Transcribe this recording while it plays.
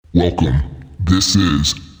Welcome. This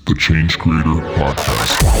is the Change Creator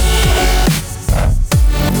Podcast.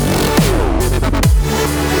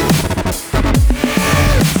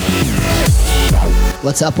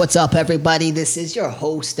 What's up, everybody? This is your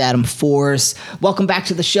host, Adam Force. Welcome back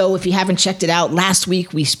to the show. If you haven't checked it out, last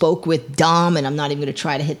week we spoke with Dom, and I'm not even going to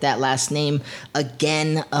try to hit that last name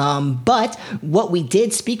again. But what we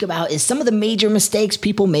did speak about is some of the major mistakes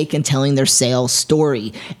people make in telling their sales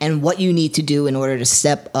story and what you need to do in order to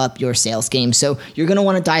step up your sales game. So you're going to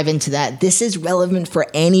want to dive into that. This is relevant for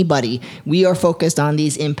anybody. We are focused on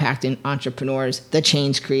these impacting entrepreneurs, the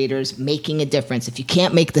change creators, making a difference. If you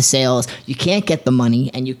can't make the sales, you can't get the money,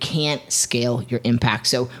 and you can't scale your impact.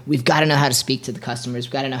 So we've got to know how to speak to the customers.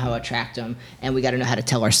 We've got to know how to attract them, and we got to know how to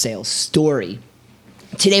tell our sales story.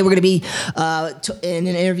 Today, we're going to be in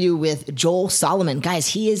an interview with Joel Solomon. Guys,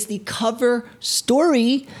 he is the cover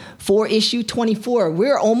story for issue 24.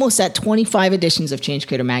 We're almost at 25 editions of Change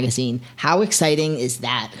Creator Magazine. How exciting is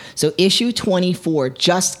that? So issue 24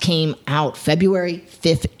 just came out February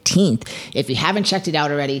 15th. If you haven't checked it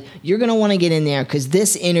out already, you're going to want to get in there because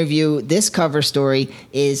this interview, this cover story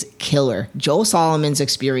is killer. Joel Solomon's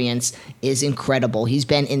experience is incredible. He's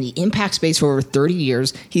been in the impact space for over 30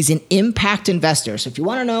 years. He's an impact investor. So if you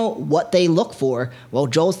want to know what they look for, well,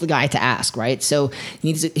 Joel's the guy to ask, right? So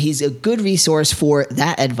he's a good resource for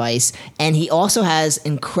that advice. And he also has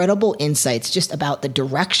incredible insights just about the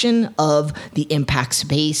direction of the impact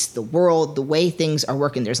space, the world, the way things are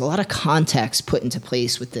working. There's a lot of context put into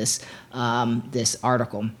place with this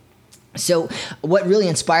article. So what really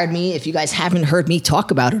inspired me, if you guys haven't heard me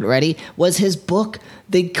talk about it already, was his book,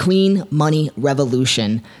 The Clean Money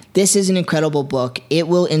Revolution. This is an incredible book. It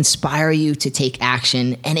will inspire you to take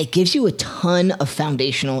action, and it gives you a ton of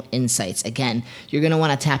foundational insights. Again, you're going to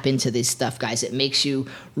want to tap into this stuff, guys. It makes you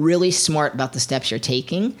really smart about the steps you're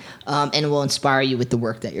taking, and will inspire you with the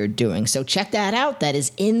work that you're doing. So check that out. That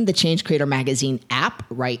is in the Change Creator Magazine app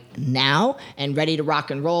right now and ready to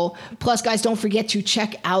rock and roll. Plus, guys, don't forget to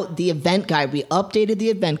check out the event guide. We updated the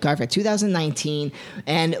event guide for 2019,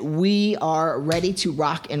 and we are ready to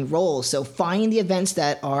rock and roll. So find the events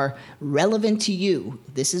that are relevant to you.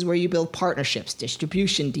 This is where you build partnerships,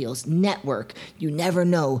 distribution deals, network. You never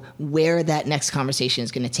know where that next conversation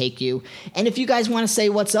is going to take you. And if you guys want to say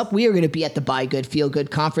what's up, we are going to be at the Buy Good, Feel Good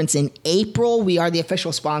conference in April. We are the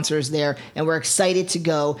official sponsors there, and we're excited to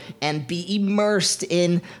go and be immersed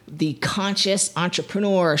in the conscious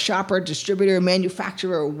entrepreneur, shopper, distributor,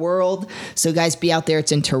 manufacturer world. So guys, be out there.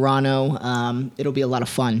 It's in Toronto. It'll be a lot of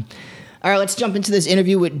fun. All right, let's jump into this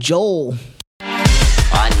interview with Joel.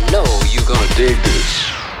 I know you're going to dig this.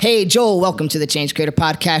 Hey, Joel, welcome to the Change Creator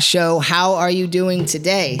Podcast Show. How are you doing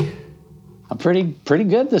today? I'm pretty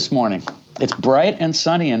good this morning. It's bright and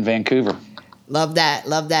sunny in Vancouver. Love that.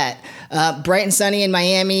 Bright and sunny in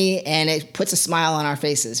Miami, and it puts a smile on our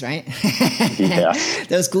faces, right? Yeah.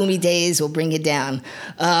 Those gloomy days will bring you down.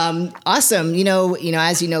 Awesome.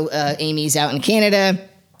 As you know, Amy's out in Canada.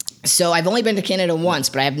 So I've only been to Canada once,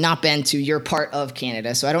 but I have not been to your part of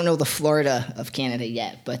Canada. So I don't know the Florida of Canada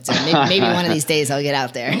yet, but maybe one of these days I'll get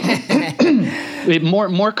out there.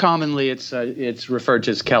 More commonly, it's referred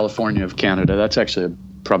to as California of Canada. That's actually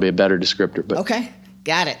probably a better descriptor. But okay,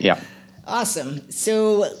 got it. Yeah. Awesome.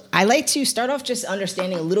 So I like to start off just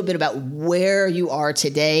understanding a little bit about where you are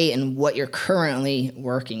today and what you're currently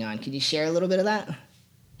working on. Could you share a little bit of that?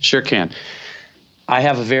 Sure can. I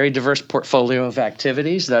have a very diverse portfolio of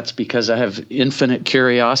activities. That's because I have infinite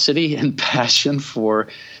curiosity and passion for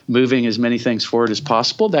moving as many things forward as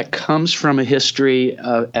possible. That comes from a history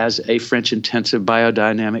as a French intensive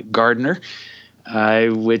biodynamic gardener,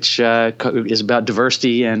 which is about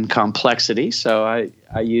diversity and complexity. So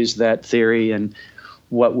I use that theory in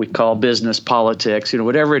what we call business, politics,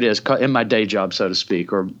 whatever it is, in my day job, so to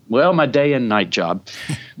speak, or, my day and night job.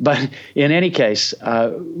 But in any case,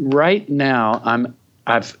 right now,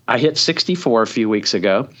 I hit 64 a few weeks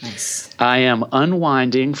ago. Nice. I am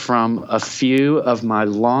unwinding from a few of my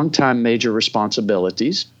longtime major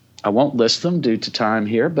responsibilities. I won't list them due to time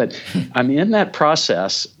here, but I'm in that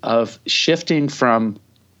process of shifting from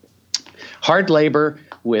hard labor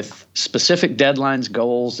with specific deadlines,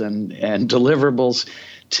 goals, and deliverables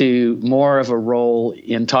to more of a role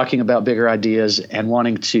in talking about bigger ideas and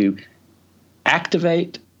wanting to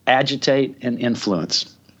activate, agitate, and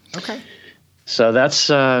influence. Okay. So that's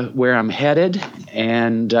where I'm headed,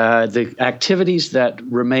 and the activities that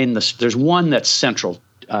remain, there's one that's central,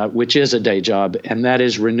 which is a day job, and that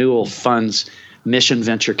is Renewal Fund's mission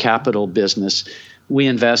venture capital business. We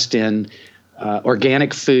invest in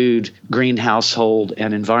organic food, green household,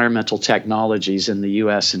 and environmental technologies in the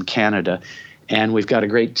U.S. and Canada. And we've got a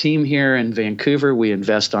great team here in Vancouver. We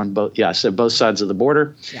invest on both sides of the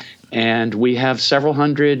border. Yeah. And we have several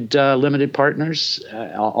hundred limited partners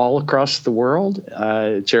all across the world,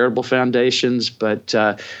 charitable foundations. But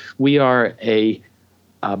we are a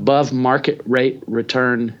above market rate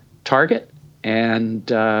return target, and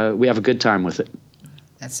we have a good time with it.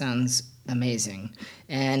 That sounds amazing.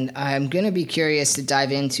 And I'm going to be curious to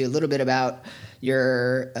dive into a little bit about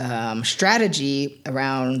your strategy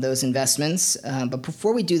around those investments. But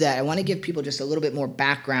before we do that, I want to give people just a little bit more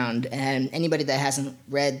background. And anybody that hasn't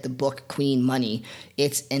read the book Queen Money,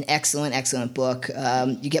 it's an excellent, excellent book.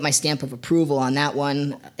 You get my stamp of approval on that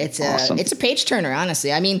one. It's awesome. It's a page turner,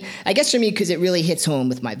 honestly. I mean, I guess for me, because it really hits home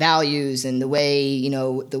with my values and the way,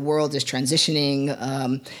 the world is transitioning.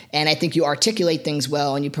 And I think you articulate things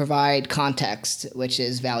well and you provide context, which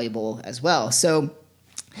is valuable as well. So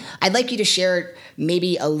I'd like you to share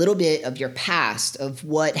maybe a little bit of your past, of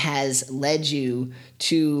what has led you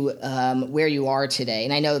to where you are today.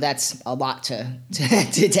 And I know that's a lot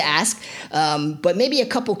to ask, but maybe a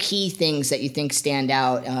couple key things that you think stand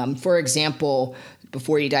out. For example,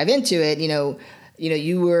 before you dive into it,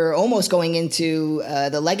 you were almost going into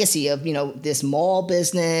the legacy of, this mall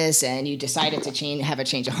business, and you decided to have a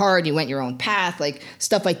change of heart. You went your own path, like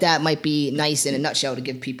stuff like that might be nice in a nutshell to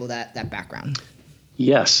give people that background.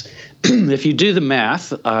 Yes. If you do the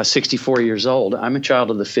math, 64 years old, I'm a child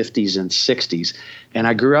of the 50s and 60s, and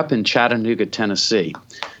I grew up in Chattanooga, Tennessee.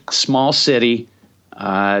 Small city,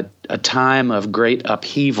 a time of great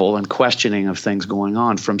upheaval and questioning of things going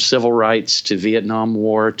on, from civil rights to Vietnam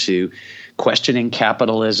War to questioning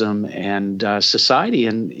capitalism, and society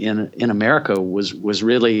in America was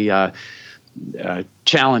really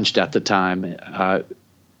challenged at the time.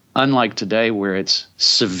 Unlike today, where it's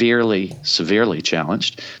severely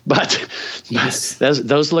challenged, but yes.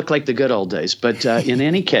 those look like the good old days. But in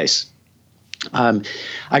any case,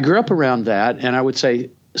 I grew up around that, and I would say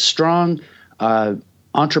strong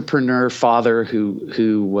entrepreneur father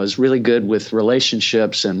who was really good with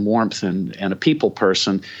relationships and warmth and a people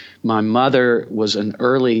person. My mother was an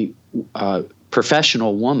early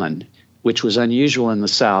professional woman, which was unusual in the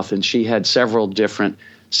South, and she had several different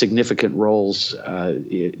significant roles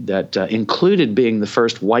that included being the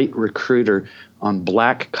first white recruiter on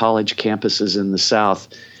black college campuses in the South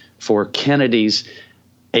for Kennedy's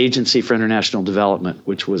Agency for International Development,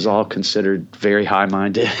 which was all considered very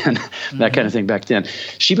high-minded and that kind of thing back then.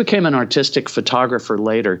 She became an artistic photographer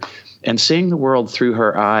later, and seeing the world through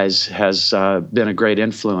her eyes has been a great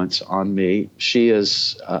influence on me. She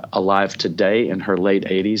is alive today in her late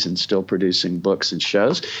 80s and still producing books and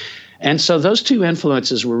shows. And so those two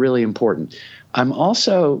influences were really important. I'm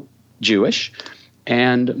also Jewish,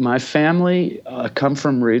 and my family come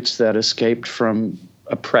from roots that escaped from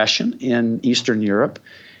oppression in Eastern Europe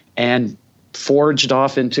and forged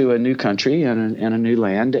off into a new country and a new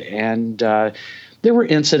land. And there were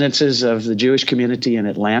incidences of the Jewish community in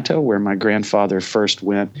Atlanta, where my grandfather first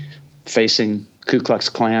went, facing Ku Klux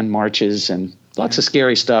Klan marches and lots of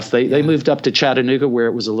scary stuff. They moved up to Chattanooga, where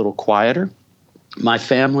it was a little quieter. My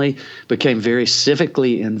family became very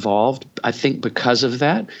civically involved, I think because of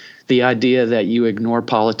that. The idea that you ignore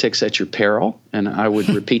politics at your peril, and I would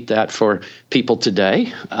repeat that for people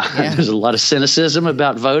today. There's a lot of cynicism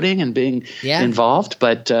about voting and being involved,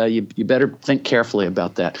 but you better think carefully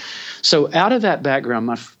about that. So out of that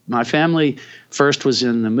background, my family first was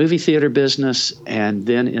in the movie theater business and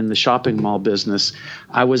then in the shopping mall business.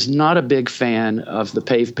 I was not a big fan of the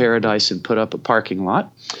paved paradise and put up a parking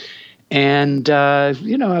lot. And, I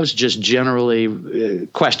was just generally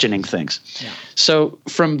questioning things. Yeah. So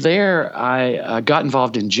from there, I got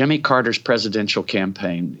involved in Jimmy Carter's presidential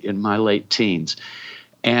campaign in my late teens.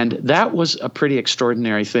 And that was a pretty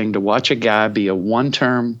extraordinary thing, to watch a guy be a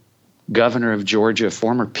one-term governor of Georgia, a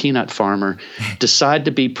former peanut farmer, decide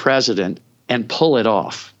to be president and pull it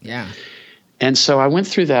off. Yeah. And so I went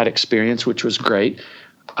through that experience, which was great.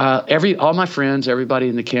 All my friends, everybody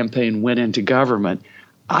in the campaign went into government.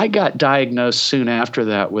 I got diagnosed soon after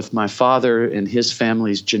that with my father and his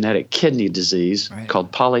family's genetic kidney disease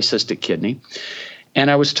called polycystic kidney. And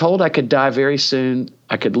I was told I could die very soon,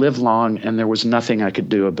 I could live long, and there was nothing I could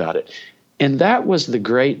do about it. And that was the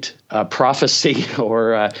great prophecy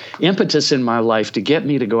or impetus in my life to get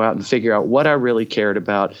me to go out and figure out what I really cared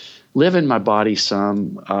about, live in my body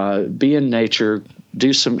some, be in nature,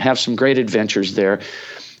 have some great adventures there.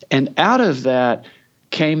 And out of that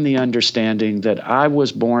came the understanding that I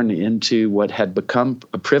was born into what had become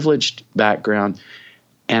a privileged background,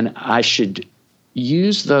 and I should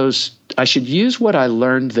use what I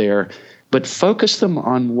learned there, but focus them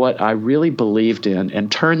on what I really believed in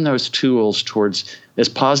and turn those tools towards as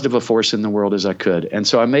positive a force in the world as I could. And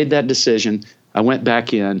so I made that decision. I went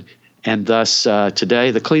back in, and thus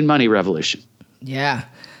today, the clean money revolution. Yeah,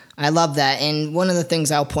 I love that. And one of the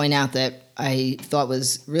things I'll point out that I thought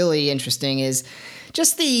was really interesting is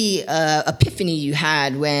just the epiphany you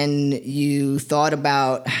had when you thought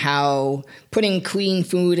about how putting clean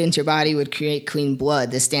food into your body would create clean blood.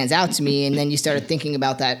 This stands out to me. And then you started thinking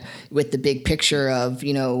about that with the big picture of,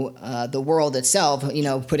 the world itself,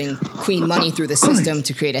 putting clean money through the system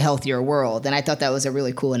to create a healthier world. And I thought that was a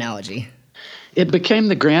really cool analogy. It became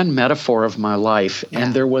the grand metaphor of my life. Yeah.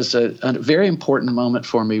 And there was a very important moment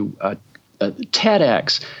for me.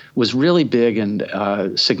 TEDx was really big and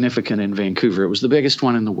significant in Vancouver. It was the biggest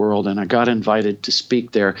one in the world, and I got invited to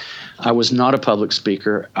speak there. I was not a public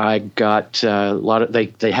speaker. I got a lot of,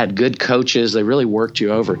 they had good coaches. They really worked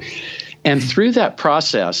you over. And through that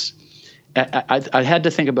process, I had to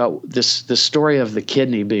think about the story of the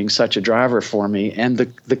kidney being such a driver for me, and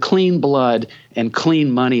the clean blood and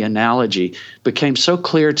clean money analogy became so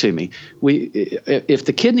clear to me. If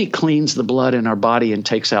the kidney cleans the blood in our body and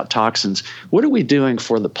takes out toxins, what are we doing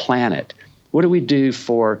for the planet? What do we do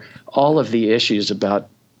for all of the issues about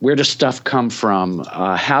where does stuff come from?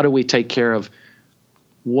 How do we take care of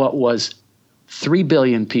what was 3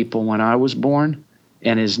 billion people when I was born,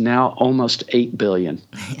 and is now almost 8 billion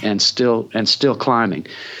and still climbing.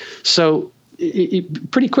 So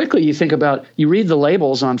pretty quickly you think about, you read the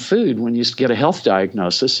labels on food when you get a health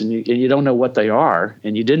diagnosis, and you don't know what they are,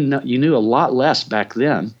 and you didn't know, you knew a lot less back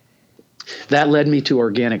then. That led me to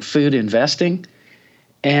organic food investing.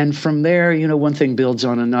 And from there, one thing builds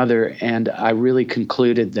on another, and I really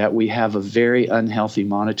concluded that we have a very unhealthy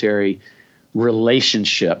monetary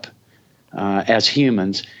relationship as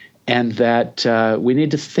humans, and that we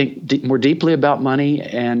need to think more deeply about money.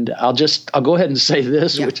 And I'll go ahead and say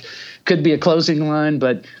this, which could be a closing line,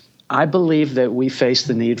 but I believe that we face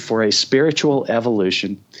the need for a spiritual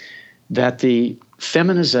evolution, that the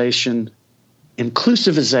feminization,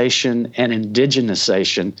 inclusivization, and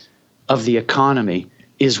indigenization of the economy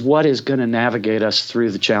is what is going to navigate us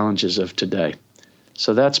through the challenges of today.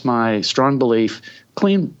 So that's my strong belief: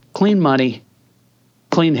 clean money,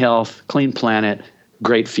 clean health, clean planet,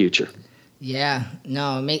 great future. Yeah,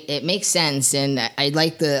 no, it makes sense, and I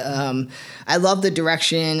like I love the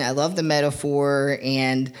direction, I love the metaphor,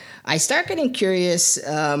 and I start getting curious,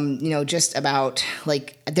 just about,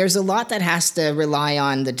 there's a lot that has to rely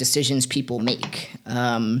on the decisions people make,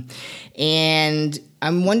 and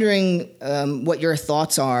I'm wondering what your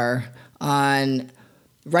thoughts are on.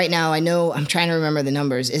 Right now, I know, I'm trying to remember the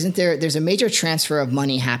numbers. There's a major transfer of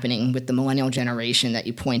money happening with the millennial generation that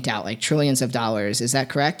you point out, like trillions of dollars. Is that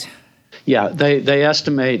correct? Yeah, they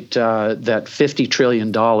estimate that $50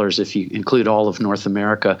 trillion, if you include all of North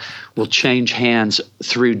America, will change hands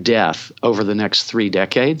through death over the next 3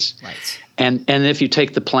 decades. Right. And if you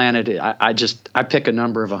take the planet, I pick a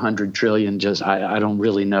number of 100 trillion. I don't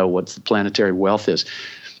really know what the planetary wealth is,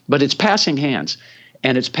 but it's passing hands.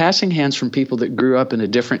 And it's passing hands from people that grew up in a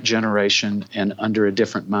different generation and under a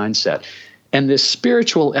different mindset. And this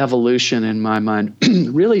spiritual evolution, in my mind,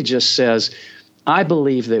 really just says, I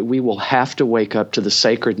believe that we will have to wake up to the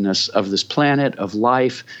sacredness of this planet, of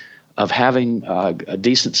life, of having a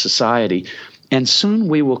decent society. And soon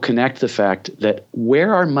we will connect the fact that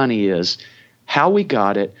where our money is, how we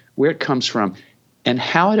got it, where it comes from, and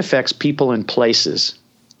how it affects people and places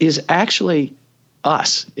is actually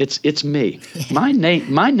us. It's me. My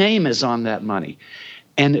name is on that money.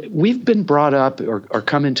 And we've been brought up or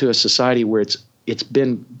come into a society where it's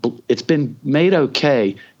been made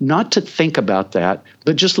okay not to think about that,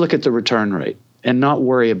 but just look at the return rate and not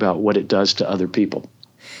worry about what it does to other people.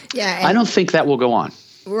 Yeah, I don't think that will go on.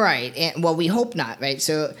 Right. And, well, we hope not, right?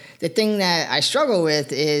 So the thing that I struggle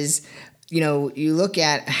with is, you look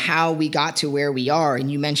at how we got to where we are, and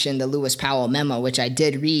you mentioned the Lewis Powell memo, which I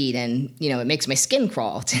did read, and, it makes my skin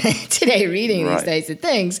crawl today reading these types of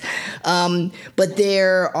things. But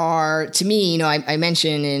there are, to me, I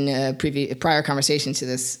mentioned in a prior conversation to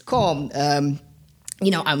this call, I'm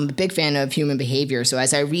a big fan of human behavior. So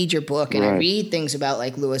as I read your book and I read things about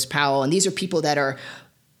like Lewis Powell, and these are people that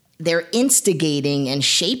they're instigating and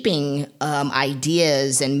shaping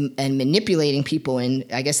ideas and manipulating people, and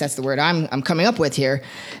I guess that's the word I'm coming up with here.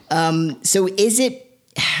 So is it?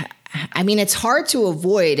 I mean, it's hard to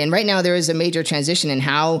avoid, and right now there is a major transition in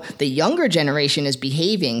how the younger generation is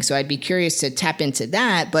behaving. So I'd be curious to tap into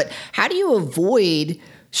that. But how do you avoid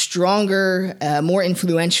stronger, more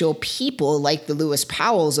influential people like the Lewis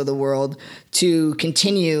Powells of the world to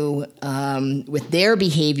continue with their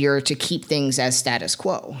behavior to keep things as status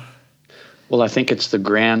quo? Well, I think it's the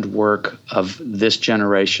grand work of this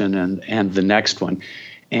generation and the next one.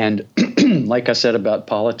 And like I said about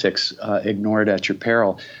politics, ignore it at your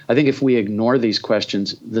peril. I think if we ignore these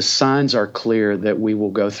questions, the signs are clear that we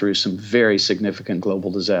will go through some very significant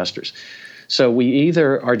global disasters. So we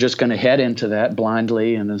either are just going to head into that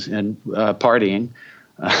blindly and partying,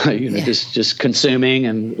 just consuming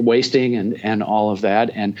and wasting and all of that,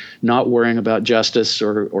 and not worrying about justice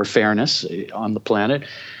or fairness on the planet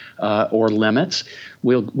or limits.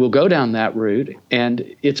 We'll go down that route,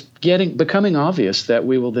 and it's becoming obvious that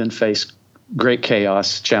we will then face great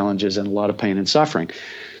chaos, challenges, and a lot of pain and suffering.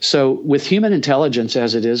 So with human intelligence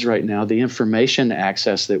as it is right now, the information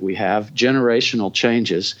access that we have, generational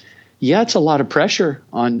changes, it's a lot of pressure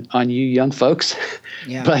on you young folks,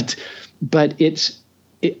 but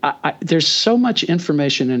there's so much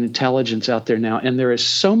information and intelligence out there now, and there is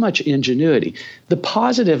so much ingenuity. The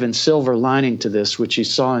positive and silver lining to this, which you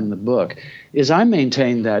saw in the book, is I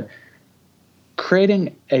maintain that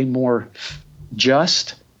creating a more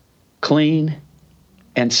just, clean,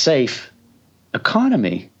 and safe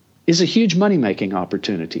economy is a huge money-making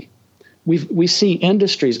opportunity. We see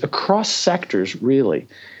industries across sectors, really,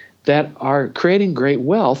 that are creating great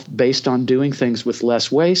wealth based on doing things with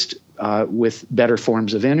less waste, with better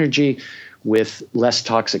forms of energy, with less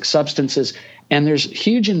toxic substances. And there's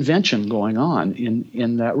huge invention going on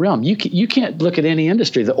in that realm. You can't look at any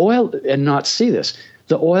industry, the oil, and not see this.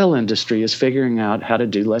 The oil industry is figuring out how to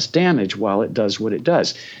do less damage while it does what it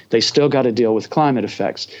does. They still got to deal with climate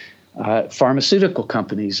effects. Pharmaceutical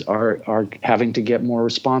companies are having to get more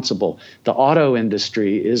responsible. The auto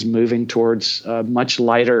industry is moving towards much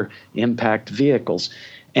lighter impact vehicles.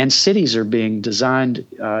 And cities are being designed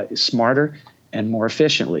smarter and more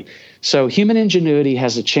efficiently. So human ingenuity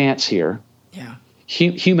has a chance here. Yeah.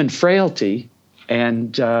 Human frailty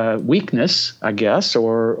and weakness, I guess,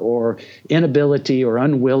 or inability or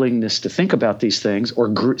unwillingness to think about these things,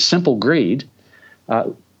 or simple greed,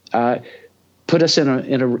 put us at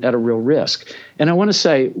a real risk. And I want to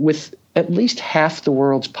say, with at least half the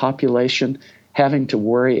world's population having to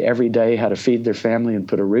worry every day how to feed their family and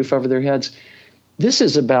put a roof over their heads, this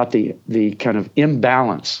is about the kind of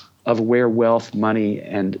imbalance of where wealth, money,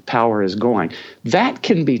 and power is going. That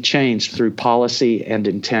can be changed through policy and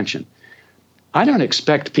intention. I don't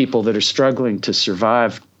expect people that are struggling to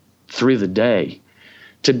survive through the day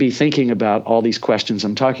to be thinking about all these questions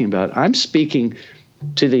I'm talking about. I'm speaking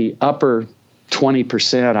to the upper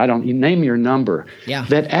 20%, you name your number,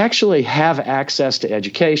 that actually have access to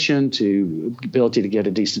education, to ability to get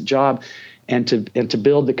a decent job, and to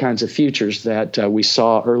build the kinds of futures that we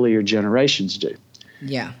saw earlier generations do.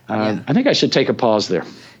 I think I should take a pause there.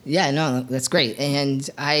 Yeah, no, that's great. And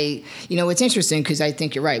it's interesting because I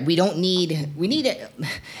think you're right. We need it.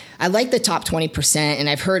 I like the top 20%, and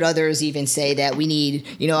I've heard others even say that we need,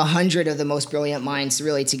 100 of the most brilliant minds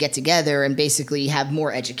really to get together and basically have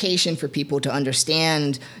more education for people to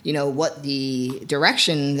understand, what the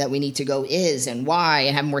direction that we need to go is and why,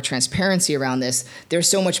 and have more transparency around this. There's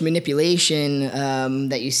so much manipulation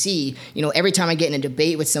that you see. Every time I get in a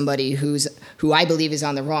debate with somebody who I believe is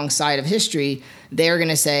on the wrong side of history, they're going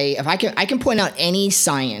to say, if I can point out any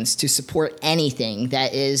science to support anything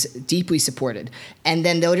that is deeply supported, and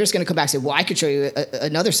then they're just going to come back and say, well, I could show you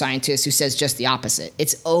another scientist who says just the opposite.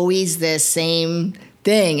 It's always the same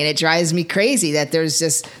thing, and it drives me crazy that there's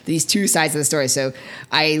just these two sides of the story. So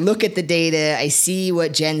I look at the data, I see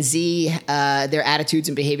what Gen Z, their attitudes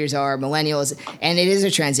and behaviors are, millennials, and it is a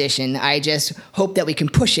transition. I just hope that we can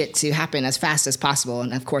push it to happen as fast as possible.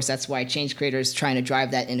 And of course, that's why Change Creator is trying to drive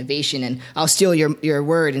that innovation. And I'll steal your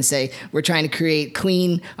word and say we're trying to create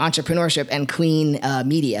clean entrepreneurship and clean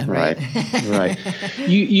media. Right. Right.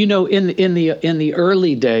 In the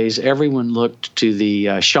early days, everyone looked to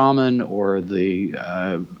the shaman or the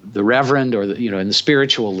reverend or and the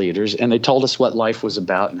spiritual leaders, and they told us what life was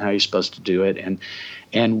about and how you're supposed to do it.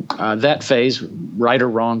 And that phase, right or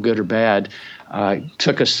wrong, good or bad,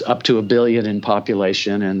 took us up to 1 billion in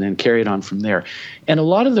population and then carried on from there. And a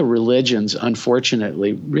lot of the religions,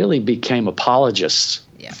 unfortunately, really became apologists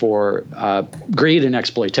for greed and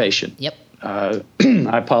exploitation. Yep. I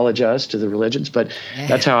apologize to the religions, but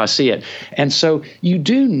that's how I see it. And so you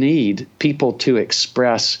do need people to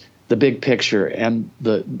express the big picture and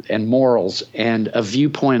morals and a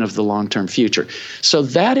viewpoint of the long-term future. So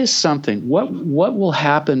that is something. What will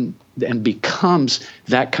happen and becomes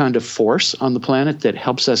that kind of force on the planet that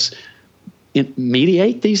helps us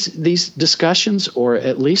mediate these discussions, or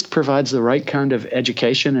at least provides the right kind of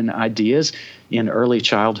education and ideas in early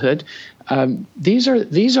childhood. These are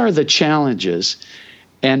the challenges,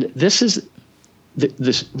 and this is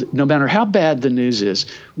no matter how bad the news is,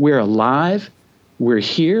 we're alive, we're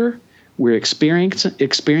here, we're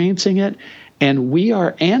experiencing it, and we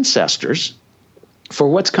are ancestors for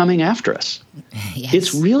what's coming after us. Yes.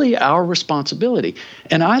 It's really our responsibility.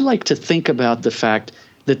 And I like to think about the fact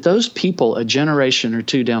that those people a generation or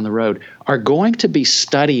two down the road are going to be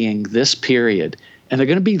studying this period, and they're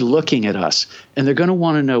going to be looking at us, and they're going to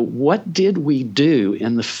want to know, what did we do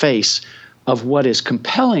in the face of what is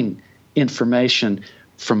compelling information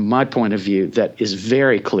from my point of view that is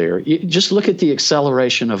very clear. You just look at the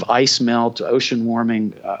acceleration of ice melt, ocean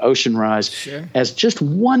warming, ocean rise as just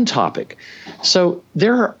one topic. So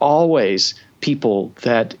there are always people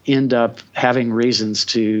that end up having reasons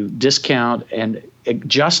to discount and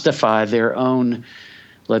justify their own,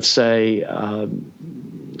 let's say,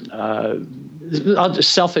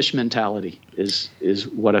 selfish mentality is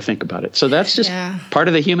what I think about it. So that's just part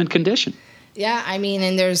of the human condition. Yeah, I mean,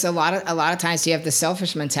 and there's a lot of times you have the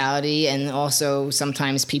selfish mentality, and also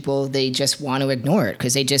sometimes people, they just want to ignore it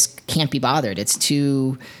because they just can't be bothered. It's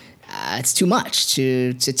too much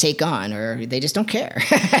to take on, or they just don't care.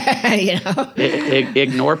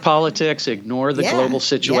 Ignore politics, ignore the global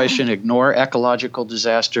situation, ignore ecological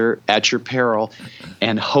disaster at your peril,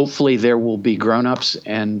 and hopefully there will be grown-ups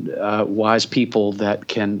and wise people that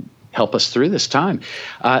can help us through this time.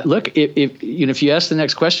 Look, if you ask the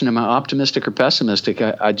next question, am I optimistic or pessimistic?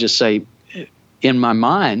 I just say, in my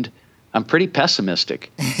mind, I'm pretty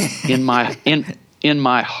pessimistic. In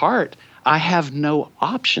my heart, I have no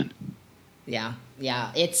option. Yeah.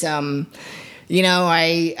 It's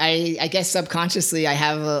I guess subconsciously I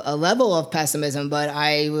have a level of pessimism, but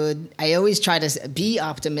I always try to be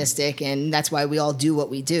optimistic, and that's why we all do what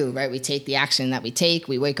we do, right? We take the action that we take.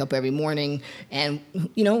 We wake up every morning, and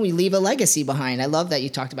we leave a legacy behind. I love that you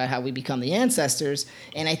talked about how we become the ancestors,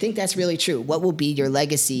 and I think that's really true. What will be your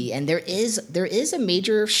legacy? And there is a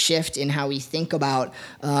major shift in how we think about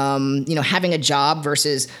having a job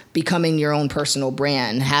versus becoming your own personal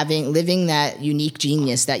brand, living that unique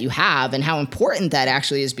genius that you have, and how important that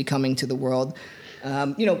actually is becoming to the world.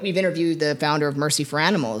 We've interviewed the founder of Mercy for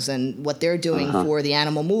Animals and what they're doing for the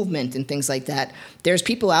animal movement and things like that. There's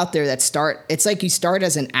people out there that it's like you start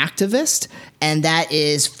as an activist, and that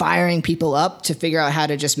is firing people up to figure out how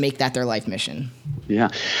to just make that their life mission. Yeah.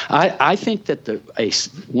 I think that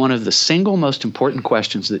one of the single most important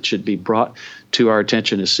questions that should be brought to our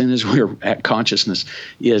attention as soon as we're at consciousness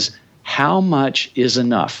is, how much is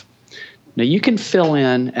enough? Now, you can fill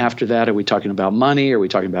in after that. Are we talking about money? Are we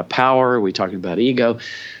talking about power? Are we talking about ego?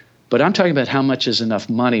 But I'm talking about how much is enough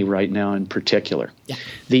money right now in particular. Yeah.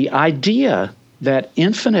 The idea that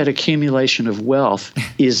infinite accumulation of wealth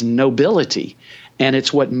is nobility, and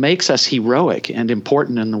it's what makes us heroic and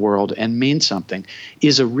important in the world and mean something,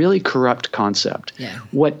 is a really corrupt concept. Yeah.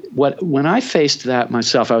 When I faced that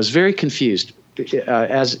myself, I was very confused.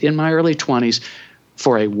 As in my early 20s,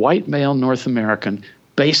 for a white male North American,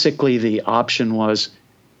 basically the option was,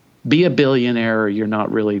 be a billionaire or you're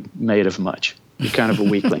not really made of much. You're kind of a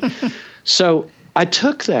weakling. So I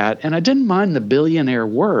took that, and I didn't mind the billionaire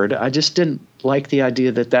word. I just didn't like the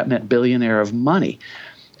idea that meant billionaire of money.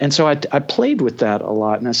 And so I played with that a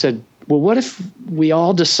lot, and I said, well, what if we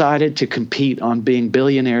all decided to compete on being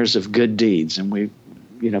billionaires of good deeds, and we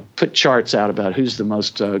put charts out about who's the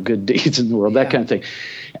most good deeds in the world, that kind of thing.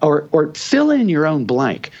 Or fill in your own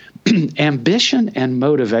blank. Ambition and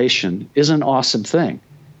motivation is an awesome thing,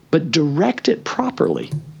 but direct it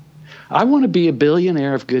properly. I want to be a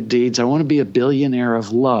billionaire of good deeds. I want to be a billionaire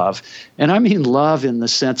of love. And I mean love in the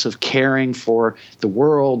sense of caring for the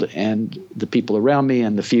world and the people around me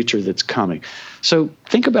and the future that's coming. So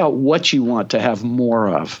think about what you want to have more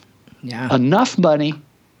of. Yeah. Enough money,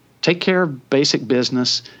 take care of basic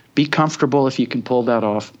business, be comfortable if you can pull that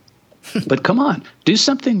off. But come on, do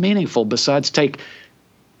something meaningful besides take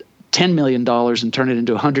 $10 million and turn it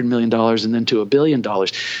into $100 million and then to $1 billion.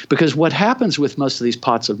 Because what happens with most of these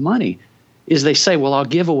pots of money is they say, well, I'll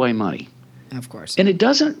give away money. Of course. And it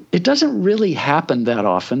doesn't really happen that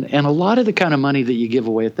often. And a lot of the kind of money that you give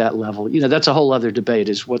away at that level, that's a whole other debate,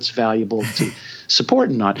 is what's valuable to support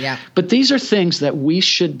and not. Yeah. But these are things that we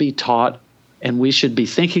should be taught and we should be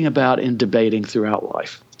thinking about and debating throughout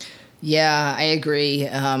life. Yeah, I agree.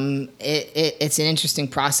 It's an interesting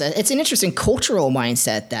process. It's an interesting cultural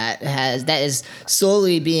mindset that is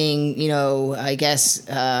slowly being,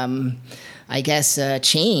 I guess,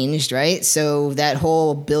 changed, right? So that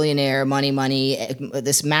whole billionaire money,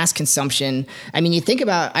 this mass consumption. I mean, you think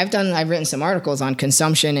about, I've written some articles on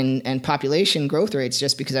consumption and population growth rates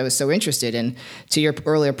just because I was so interested. And to your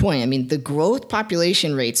earlier point, I mean, the growth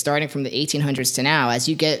population rate starting from the 1800s to now, as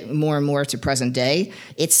you get more and more to present day,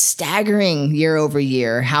 it's staggering year over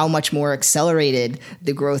year how much more accelerated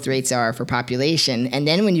the growth rates are for population. And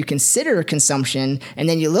then when you consider consumption, and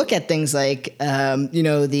then you look at things like,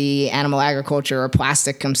 the animal agriculture or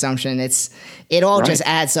plastic consumption, it all just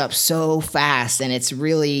adds up so fast, and it's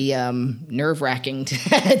really nerve-wracking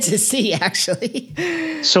to see, actually.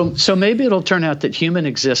 So maybe it'll turn out that human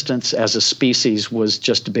existence as a species was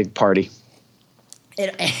just a big party.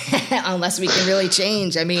 Unless we can really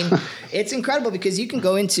change. I mean, it's incredible because you can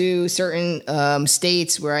go into certain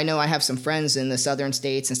states where I know I have some friends in the southern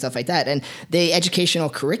states and stuff like that, and the educational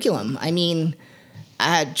curriculum, I mean,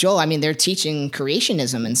 Joel, they're teaching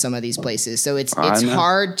creationism in some of these places. So it's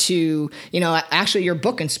hard to, actually your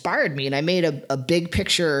book inspired me, and I made a big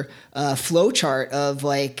picture flow chart of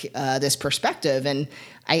this perspective. And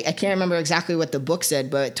I can't remember exactly what the book said,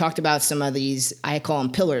 but it talked about some of these, I call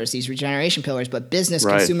them pillars, these regeneration pillars, but business,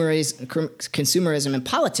 consumerism, and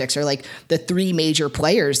politics are like the three major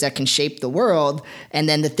players that can shape the world, and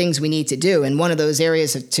then the things we need to do. And one of those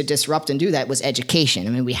areas to disrupt and do that was education. I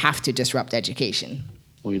mean, we have to disrupt education.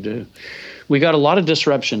 We do. We got a lot of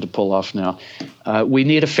disruption to pull off now. We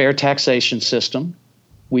need a fair taxation system.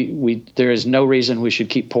 There is no reason we should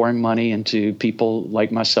keep pouring money into people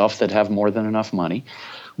like myself that have more than enough money.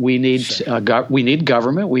 We need we need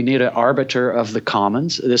government. We need an arbiter of the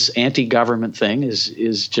commons. This anti-government thing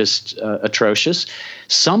is just atrocious.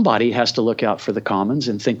 Somebody has to look out for the commons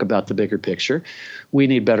and think about the bigger picture. We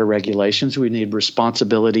need better regulations. We need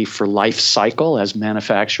responsibility for life cycle as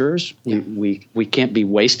manufacturers. We can't be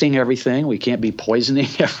wasting everything. We can't be poisoning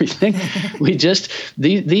everything.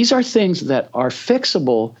 These are things that are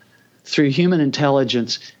fixable through human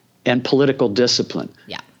intelligence and political discipline.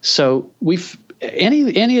 Yeah. So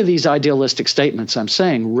any of these idealistic statements I'm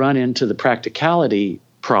saying run into the practicality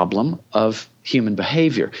problem of human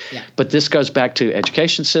behavior. Yeah. But this goes back to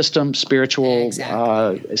education systems, spiritual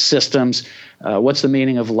systems. What's the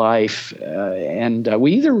meaning of life? And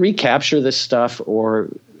we either recapture this stuff or,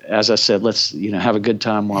 as I said, let's have a good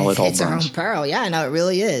time while it all burns. It's our own peril. Yeah, no, it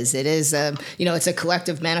really is. It is, it's a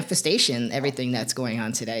collective manifestation, everything that's going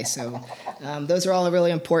on today. So those are all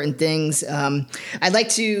really important things. I'd like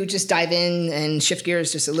to just dive in and shift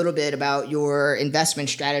gears just a little bit about your investment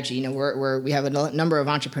strategy. We have a number of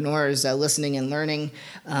entrepreneurs listening and learning.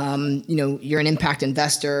 You're an impact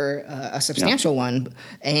investor, a substantial one.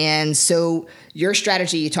 And so your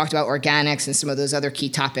strategy, you talked about organics and some of those other key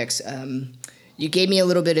topics. You gave me a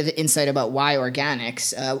little bit of insight about why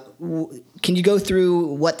organics. Can you go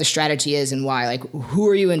through what the strategy is and why? Like, who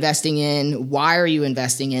are you investing in? Why are you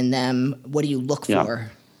investing in them? What do you look for?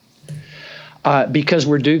 Because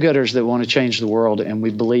we're do-gooders that want to change the world, and we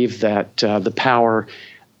believe that the power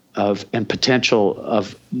of and potential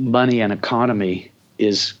of money and economy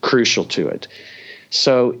is crucial to it.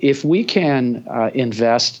 So if we can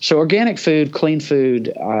invest, so organic food, clean food,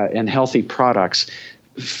 and healthy products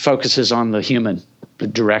focuses on the human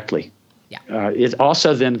directly. Yeah. It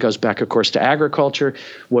also then goes back, of course, to agriculture,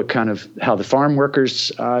 how the farm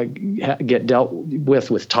workers get dealt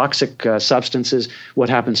with toxic substances, what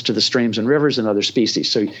happens to the streams and rivers and other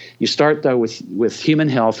species. So you start, though, with human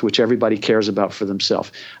health, which everybody cares about for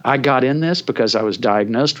themselves. I got in this because I was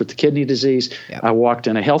diagnosed with the kidney disease. Yeah. I walked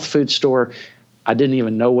in a health food store. I didn't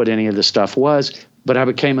even know what any of this stuff was, but I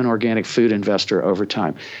became an organic food investor over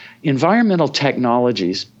time. Environmental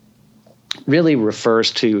technologies really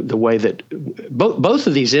refers to the way that both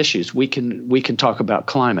of these issues we can talk about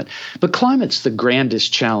climate, but climate's the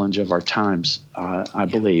grandest challenge of our times, I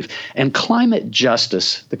believe. And climate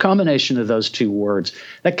justice, the combination of those two words,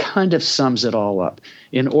 that kind of sums it all up.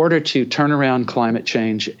 In order to turn around climate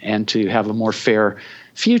change and to have a more fair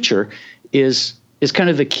future is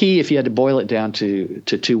kind of the key if you had to boil it down to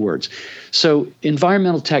two words. So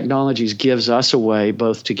environmental technologies gives us a way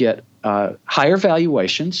both to get higher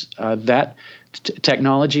valuations, that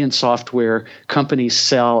technology and software companies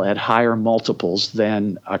sell at higher multiples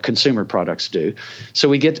than consumer products do. So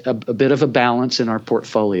we get a bit of a balance in our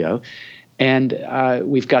portfolio. And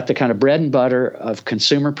we've got the kind of bread and butter of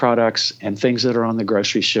consumer products and things that are on the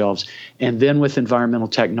grocery shelves. And then with environmental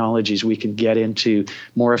technologies, we can get into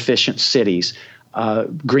more efficient cities,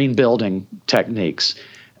 green building techniques,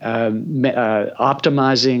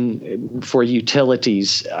 optimizing for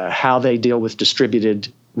utilities, how they deal with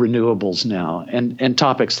distributed renewables now, and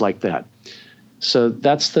topics like that. So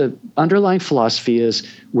that's the underlying philosophy is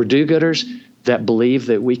we're do-gooders that believe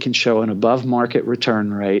that we can show an above market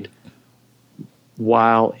return rate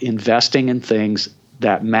while investing in things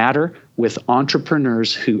that matter with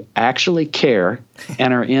entrepreneurs who actually care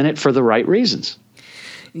and are in it for the right reasons.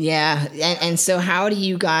 Yeah. And so how do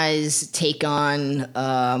you guys take on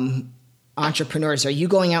entrepreneurs? Are you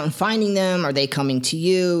going out and finding them? Are they coming to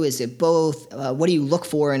you? Is it both? What do you look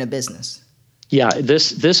for in a business? Yeah,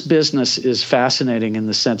 this business is fascinating in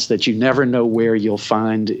the sense that you never know where you'll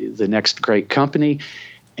find the next great company.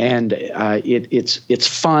 And it's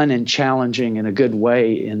fun and challenging in a good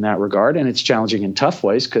way in that regard. And it's challenging in tough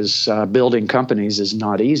ways because building companies is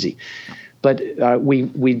not easy. But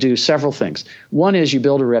we do several things. One is you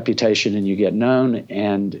build a reputation and you get known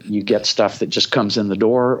and you get stuff that just comes in the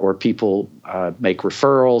door, or people make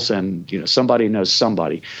referrals and somebody knows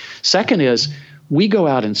somebody. Second is we go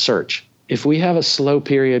out and search. If we have a slow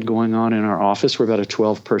period going on in our office, we're about a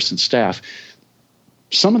 12-person staff.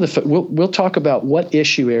 We'll talk about what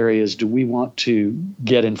issue areas do we want to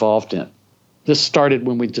get involved in. This started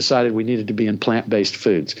when we decided we needed to be in plant-based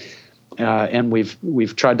foods. And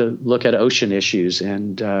we've tried to look at ocean issues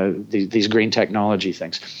and these green technology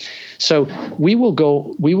things. So we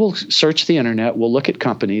will search the internet. We'll look at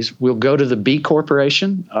companies. We'll go to the B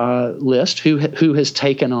Corporation list, who has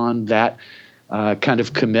taken on that kind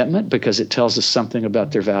of commitment because it tells us something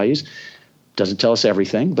about their values. Doesn't tell us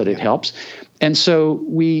everything, but it helps. And so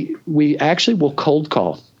we actually will cold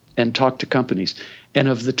call and talk to companies. And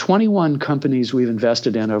of the 21 companies we've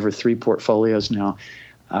invested in over 3 portfolios now,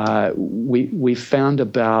 we found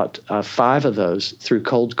about 5 of those through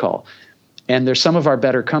cold call. And they're some of our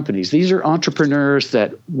better companies. These are entrepreneurs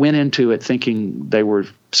that went into it thinking they were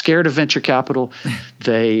scared of venture capital.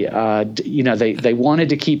 They wanted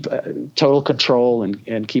to keep total control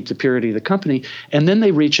and keep the purity of the company. And then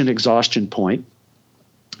they reach an exhaustion point.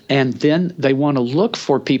 And then they want to look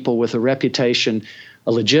for people with a reputation,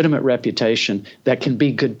 a legitimate reputation that can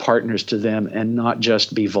be good partners to them and not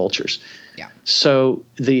just be vultures. Yeah. So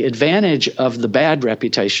the advantage of the bad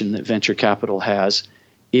reputation that venture capital has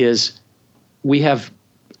is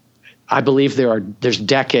I believe there's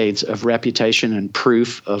decades of reputation and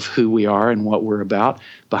proof of who we are and what we're about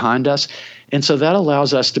behind us. And so that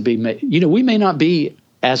allows us to be, we may not be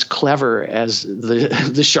as clever as the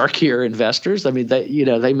sharkier investors. I mean,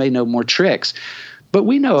 they may know more tricks, but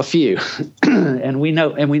we know a few and we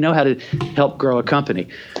know how to help grow a company.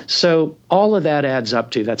 So all of that adds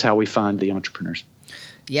up to, that's how we find the entrepreneurs.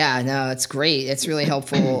 Yeah, no, it's great. It's really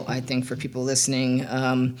helpful, I think, for people listening.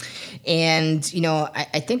 And,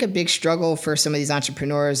 I think a big struggle for some of these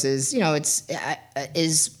entrepreneurs is,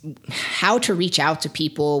 is how to reach out to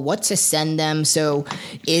people, what to send them. So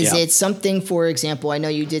is it something, for example, I know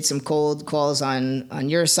you did some cold calls on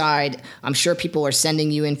your side. I'm sure people are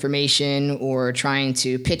sending you information or trying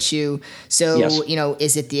to pitch you. So, yes.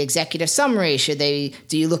 Is it the executive summary?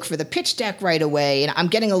 Do you look for the pitch deck right away? And I'm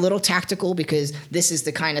getting a little tactical because this is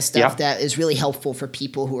the kind of stuff that is really helpful for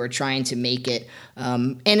people who are trying to make it.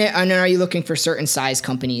 And are you looking for certain size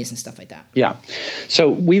companies and stuff like that? Yeah. So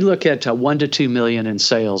we look at 1 to 2 million in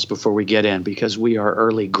sales before we get in because we are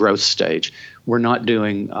early growth stage. We're not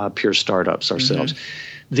doing pure startups ourselves.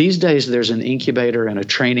 Mm-hmm. These days, there's an incubator and a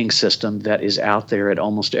training system that is out there at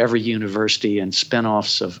almost every university and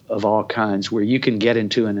spinoffs of all kinds where you can get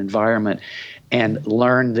into an environment and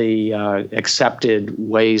learn the accepted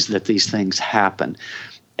ways that these things happen.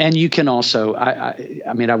 And you can also,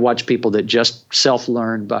 I watch people that just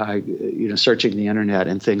self-learn by, searching the internet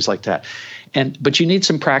and things like that. But you need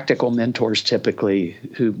some practical mentors typically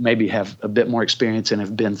who maybe have a bit more experience and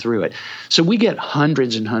have been through it. So we get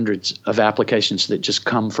hundreds and hundreds of applications that just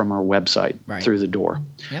come from our website through the door.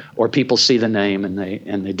 Yep. Or people see the name and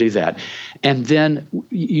they do that. And then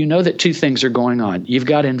you know that 2 things are going on. You've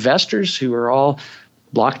got investors who are all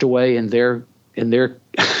locked away in their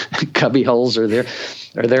cubby holes or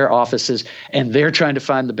their offices, and they're trying to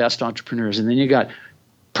find the best entrepreneurs. And then you got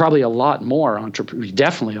probably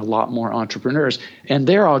definitely a lot more entrepreneurs, and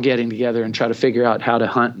they're all getting together and try to figure out how to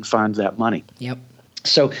hunt and find that money. Yep.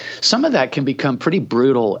 So some of that can become pretty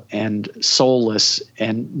brutal and soulless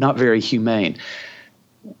and not very humane.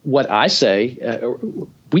 What I say,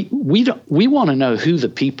 we want to know who the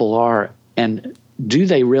people are and do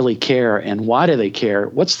they really care and why do they care?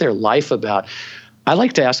 What's their life about? I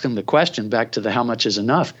like to ask them the question back to the how much is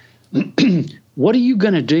enough. What are you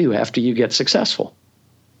going to do after you get successful?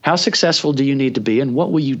 How successful do you need to be, and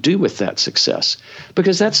what will you do with that success?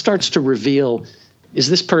 Because that starts to reveal, is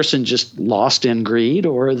this person just lost in greed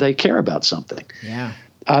or they care about something? Yeah.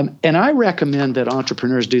 And I recommend that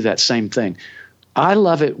entrepreneurs do that same thing. I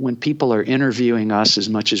love it when people are interviewing us as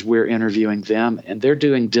much as we're interviewing them, and they're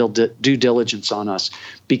doing due diligence on us,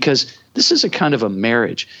 because this is a kind of a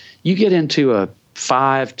marriage. You get into a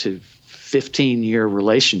 5 to 15-year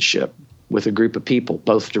relationship with a group of people,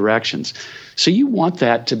 both directions. So you want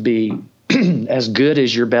that to be as good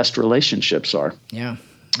as your best relationships are. Yeah,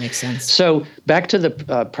 makes sense. So back to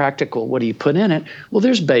the practical, what do you put in it? Well,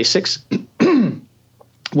 there's basics.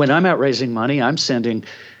 When I'm out raising money, I'm sending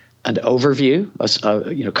an overview,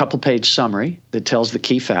 a couple-page summary that tells the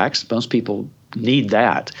key facts. Most people need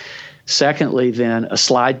that. Secondly, then a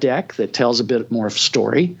slide deck that tells a bit more of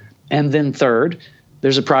story. And then third,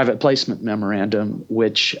 there's a private placement memorandum,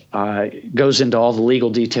 which goes into all the legal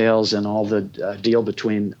details and all the deal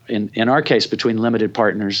between, in our case, between limited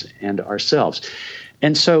partners and ourselves.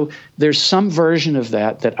 And so there's some version of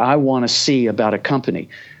that I want to see about a company.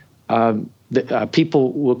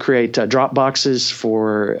 People will create drop boxes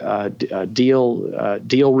for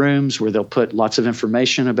deal rooms where they'll put lots of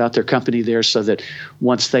information about their company there, so that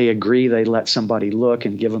once they agree, they let somebody look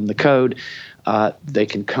and give them the code. They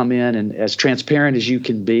can come in, and as transparent as you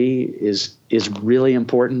can be is really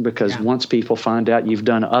important, because once people find out you've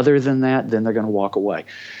done other than that, then they're going to walk away.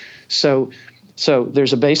 So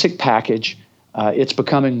there's a basic package. It's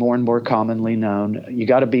becoming more and more commonly known. You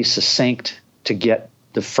got to be succinct to get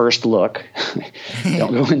the first look.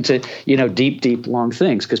 Don't go into deep long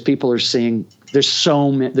things, because people are seeing there's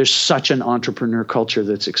such an entrepreneur culture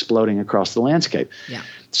that's exploding across the landscape. Yeah.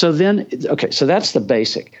 So that's the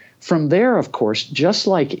basic. From there, of course, just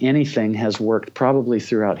like anything has worked probably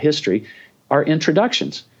throughout history, are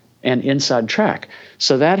introductions and inside track.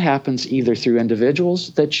 So that happens either through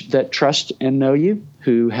individuals that trust and know you,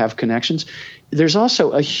 who have connections. There's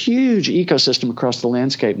also a huge ecosystem across the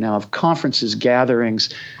landscape now of conferences, gatherings,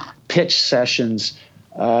 pitch sessions,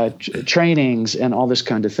 trainings, and all this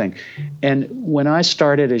kind of thing. And when I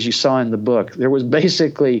started, as you saw in the book, there were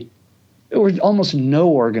almost no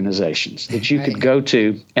organizations that you could go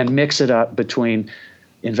to and mix it up between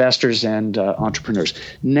investors and entrepreneurs.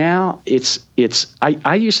 Now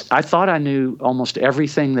I thought I knew almost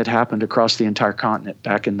everything that happened across the entire continent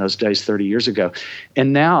back in those days 30 years ago.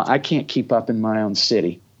 And now I can't keep up in my own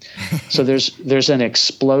city. So there's an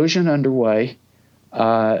explosion underway.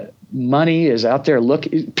 Money is out there.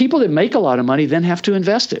 People that make a lot of money then have to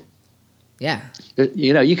invest it. Yeah.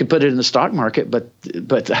 You could put it in the stock market, but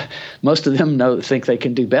most of them think they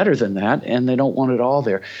can do better than that, and they don't want it all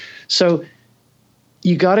there. So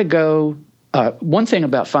you got to go. One thing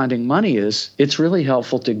about finding money is it's really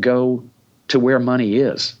helpful to go to where money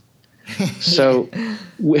is. So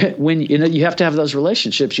when you have to have those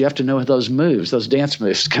relationships, you have to know those moves, those dance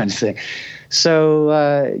moves kind of thing. So,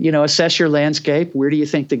 assess your landscape. Where do you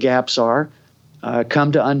think the gaps are?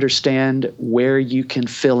 Come to understand where you can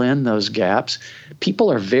fill in those gaps.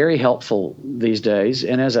 People are very helpful these days.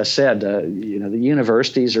 And as I said, the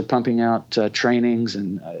universities are pumping out trainings,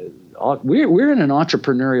 and we're in an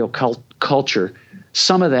entrepreneurial culture.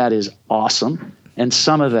 Some of that is awesome, and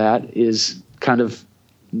some of that is kind of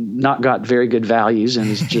not got very good values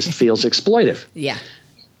and just feels exploitive. Yeah.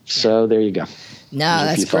 So there you go. No,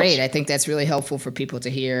 that's great. I think that's really helpful for people to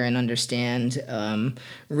hear and understand.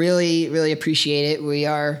 Really, really appreciate it.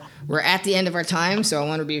 We're at the end of our time, so I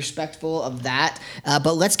want to be respectful of that.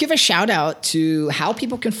 But let's give a shout out to how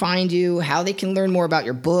people can find you, how they can learn more about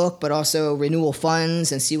your book, but also Renewal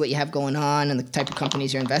Funds, and see what you have going on and the type of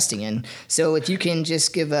companies you're investing in. So if you can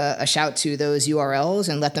just give a shout to those URLs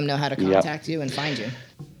and let them know how to contact you and find you.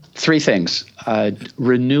 3 things.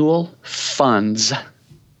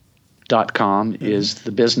 Renewalfunds.com is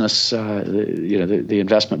the business, the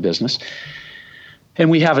investment business. And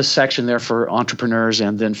we have a section there for entrepreneurs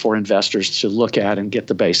and then for investors to look at and get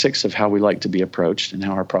the basics of how we like to be approached and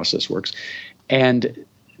how our process works. And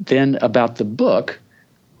then about the book,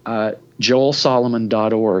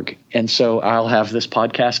 joelsolomon.org. And so I'll have this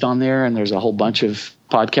podcast on there, and there's a whole bunch of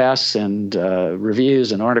podcasts and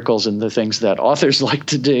reviews and articles and the things that authors like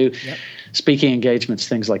to do. Yep. Speaking engagements,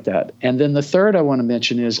 things like that. And then the third I want to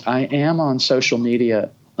mention is I am on social media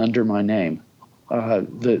under my name,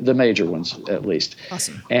 the major ones at least.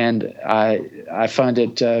 Awesome. And I find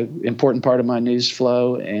it important part of my news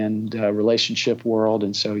flow and relationship world,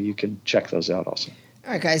 and so you can check those out also.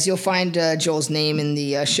 All right, guys, you'll find Joel's name in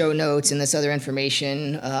the show notes and this other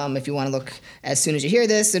information. If you want to look as soon as you hear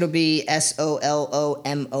this, it'll be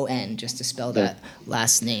SOLOMON, just to spell that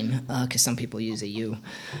last name, because some people use a U.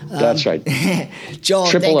 That's right. Joel,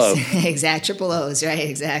 Triple thanks. Exact, triple O's, right,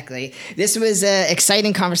 exactly. This was an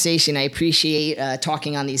exciting conversation. I appreciate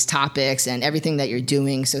talking on these topics and everything that you're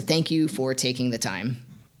doing, so thank you for taking the time.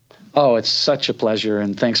 Oh, it's such a pleasure,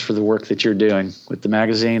 and thanks for the work that you're doing with the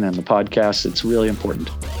magazine and the podcast. It's really important.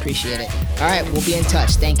 Appreciate it. All right, we'll be in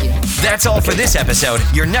touch. Thank you. That's all for this episode.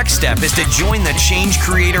 Your next step is to join the Change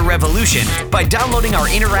Creator Revolution by downloading our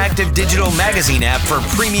interactive digital magazine app for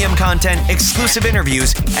premium content, exclusive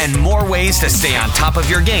interviews, and more ways to stay on top of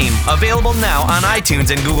your game. Available now on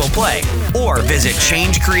iTunes and Google Play. Or visit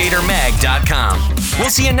changecreatormag.com. We'll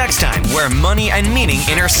see you next time where money and meaning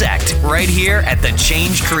intersect, right here at the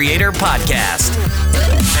Change Creator Podcast.